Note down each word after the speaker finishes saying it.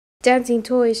Dancing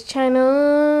Toys channel.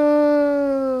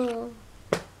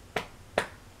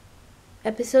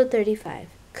 Episode 35,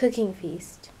 Cooking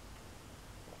Feast.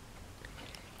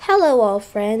 Hello all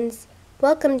friends,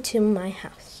 welcome to my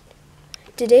house.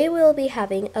 Today we will be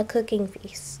having a cooking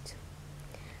feast.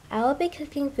 I will be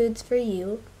cooking foods for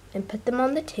you and put them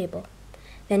on the table.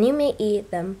 Then you may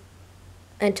eat them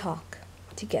and talk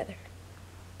together.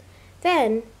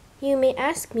 Then you may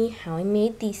ask me how I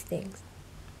made these things.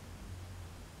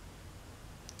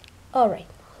 Alright,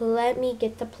 let me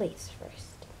get the plates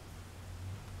first.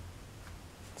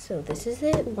 So this is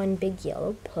it, one big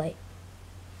yellow plate.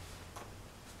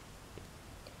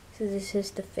 So this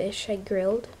is the fish I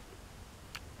grilled.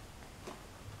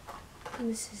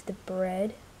 And this is the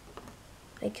bread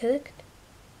I cooked.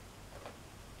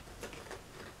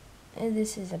 And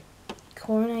this is a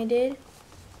corn I did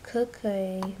cook.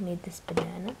 I made this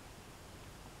banana.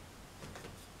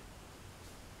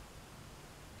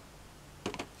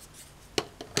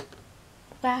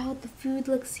 Wow, the food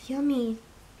looks yummy.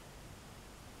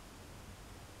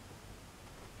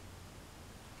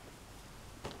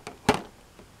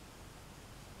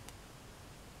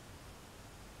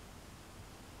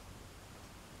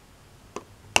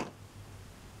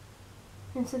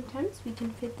 And sometimes we can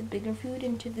fit the bigger food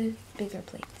into the bigger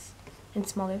plates, and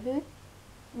smaller food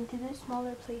into the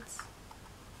smaller plates.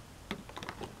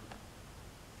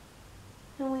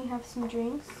 And we have some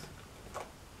drinks.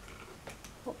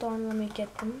 Hold on, let me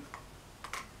get them.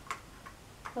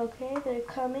 Okay, they're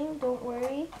coming, don't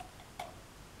worry.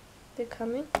 They're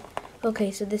coming.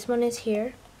 Okay, so this one is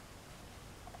here,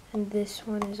 and this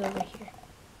one is over here.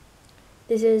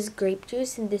 This is grape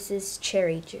juice, and this is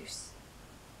cherry juice.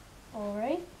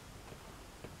 Alright.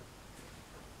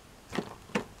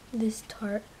 This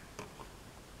tart.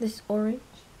 This orange.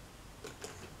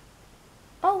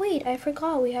 Oh wait, I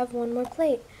forgot, we have one more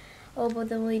plate. Oh, but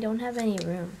then we don't have any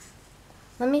room.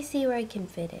 Let me see where I can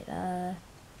fit it.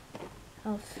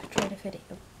 I'll try to fit it.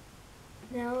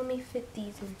 Now let me fit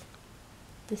these in.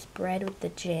 This bread with the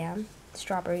jam,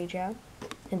 strawberry jam,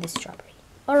 and this strawberry.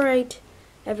 Alright,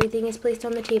 everything is placed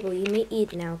on the table. You may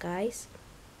eat now, guys.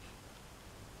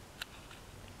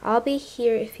 I'll be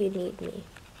here if you need me.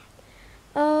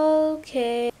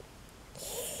 Okay.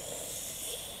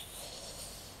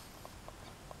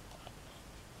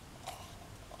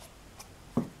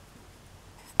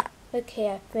 Okay,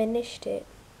 I finished it.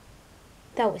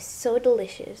 That was so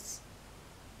delicious.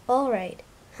 Alright,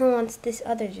 who wants this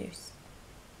other juice?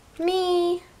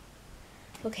 Me!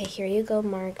 Okay, here you go,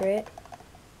 Margaret.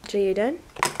 So you done?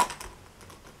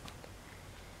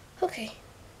 Okay.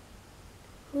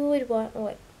 Who would want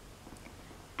what?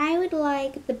 I would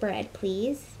like the bread,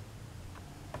 please.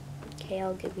 Okay,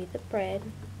 I'll give you the bread.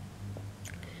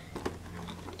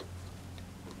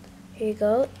 Here you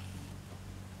go.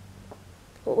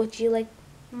 What would you like,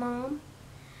 Mom?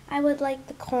 I would like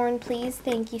the corn, please.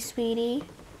 Thank you, sweetie.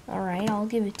 Alright, I'll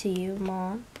give it to you,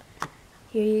 Mom.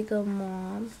 Here you go,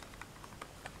 Mom.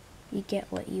 You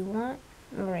get what you want.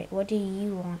 Alright, what do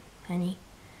you want, honey?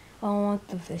 I want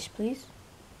the fish, please.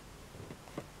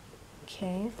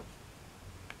 Okay.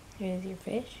 Here's your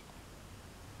fish.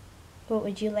 What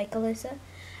would you like, Alyssa?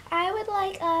 I would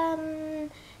like,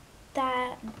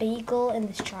 that bagel and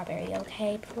the strawberry,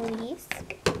 okay, please?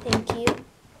 Thank you.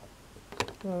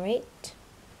 Alright.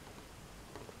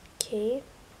 Okay.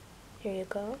 Here you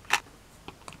go.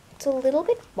 It's a little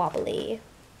bit wobbly.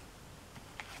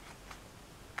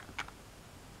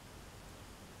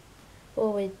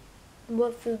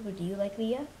 What food would you like,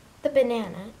 Leah? The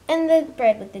banana and the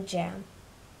bread with the jam.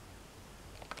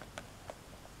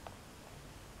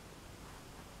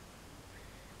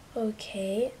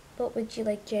 Okay. What would you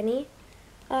like, Jenny?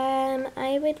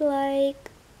 I would like,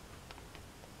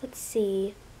 let's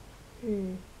see,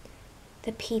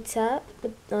 the pizza,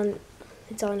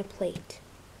 it's on a plate.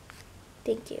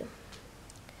 Thank you.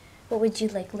 What would you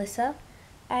like, Lissa?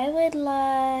 I would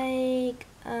like,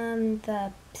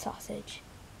 the sausage.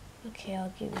 Okay,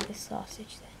 I'll give you the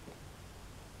sausage then.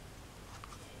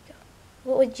 There you go.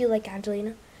 What would you like,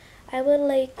 Angelina? I would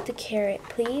like the carrot,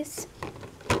 please.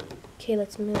 Okay,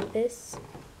 let's move this.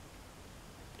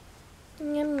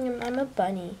 Yum, yum, I'm a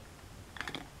bunny.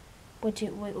 What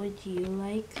would you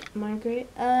like, Margaret?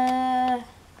 I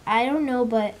don't know,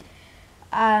 but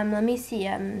let me see.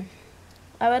 I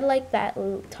would like that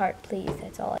tart, please.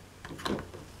 That's all.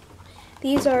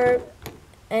 These are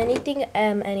anything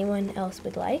anyone else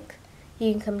would like.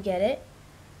 You can come get it.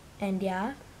 And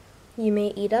yeah, you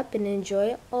may eat up and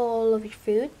enjoy all of your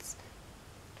foods.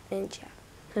 And yeah,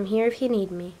 I'm here if you need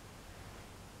me.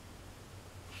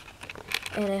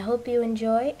 And I hope you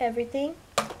enjoy everything.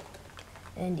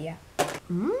 And yeah.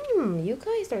 You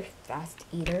guys are fast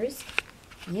eaters.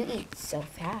 You eat so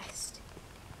fast.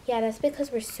 Yeah, that's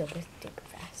because we're super duper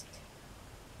fast.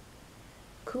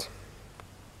 Cool.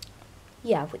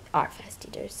 Yeah, we are fast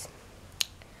eaters.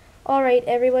 Alright,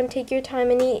 everyone, take your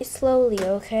time and eat slowly,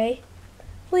 okay?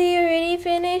 We already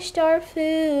finished our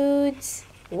foods.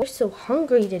 We're so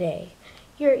hungry today.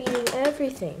 You're eating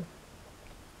everything.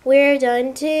 We're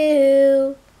done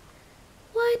too.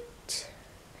 What?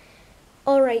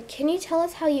 Alright, can you tell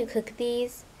us how you cook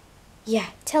these? Yeah,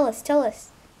 tell us.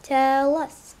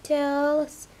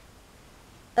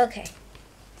 Okay,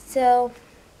 so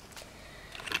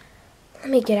let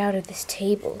me get out of this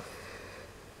table.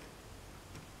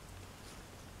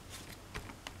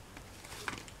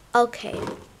 Okay,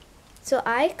 so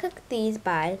I cooked these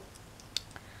by,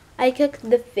 I cooked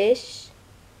the fish,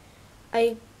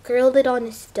 I grilled it on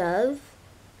a stove,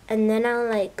 and then I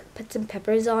like put some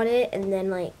peppers on it, and then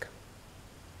like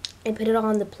I put it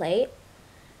on the plate,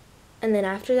 and then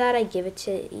after that I give it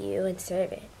to you and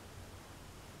serve it.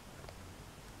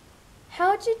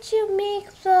 How did you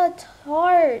make the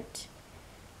tart?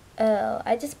 Oh,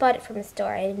 I just bought it from the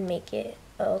store. I didn't make it.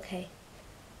 Oh, okay.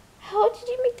 How did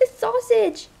you make the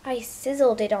sausage? I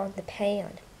sizzled it on the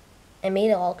pan. I made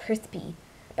it all crispy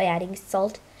by adding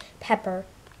salt, pepper,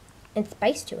 and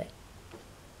spice to it.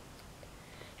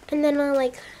 And then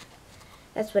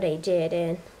that's what I did.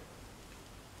 And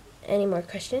any more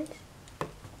questions?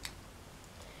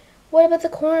 What about the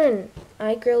corn?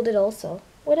 I grilled it also.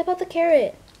 What about the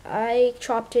carrot? I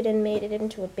chopped it and made it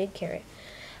into a big carrot.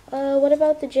 What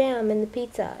about the jam and the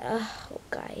pizza? Oh,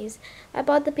 guys, I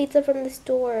bought the pizza from the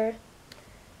store,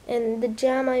 and the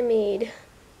jam I made.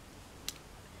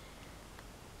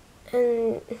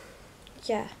 And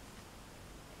yeah.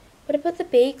 What about the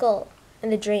bagel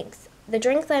and the drinks? The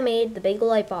drinks I made, the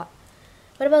bagel I bought.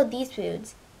 What about these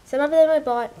foods? Some of them I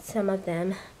bought, some of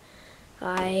them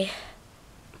I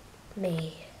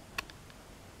made.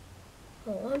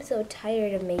 Oh, I'm so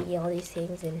tired of making all these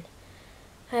things, and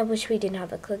I wish we didn't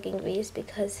have a cooking base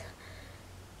because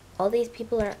all these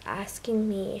people are asking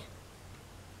me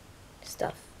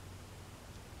stuff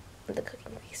on the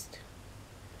cooking base.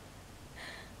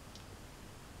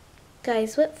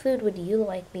 Guys, what food would you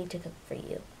like me to cook for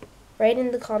you? Write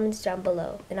in the comments down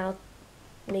below and I'll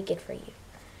make it for you.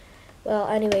 Well,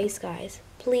 anyways, guys,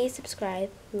 please subscribe,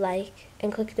 like,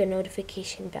 and click the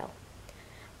notification bell.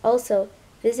 Also,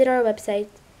 visit our website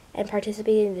and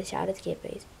participate in the shoutouts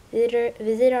giveaways.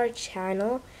 Visit our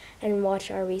channel and watch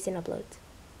our recent uploads.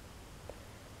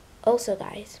 Also,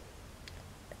 guys,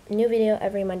 new video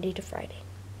every Monday to Friday.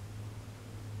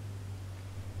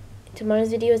 Tomorrow's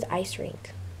video is ice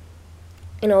rink.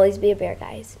 And always be a bear,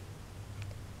 guys.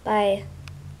 Bye.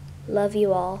 Love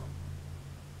you all.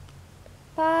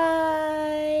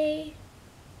 Bye.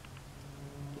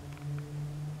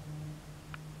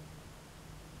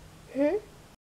 Hmm?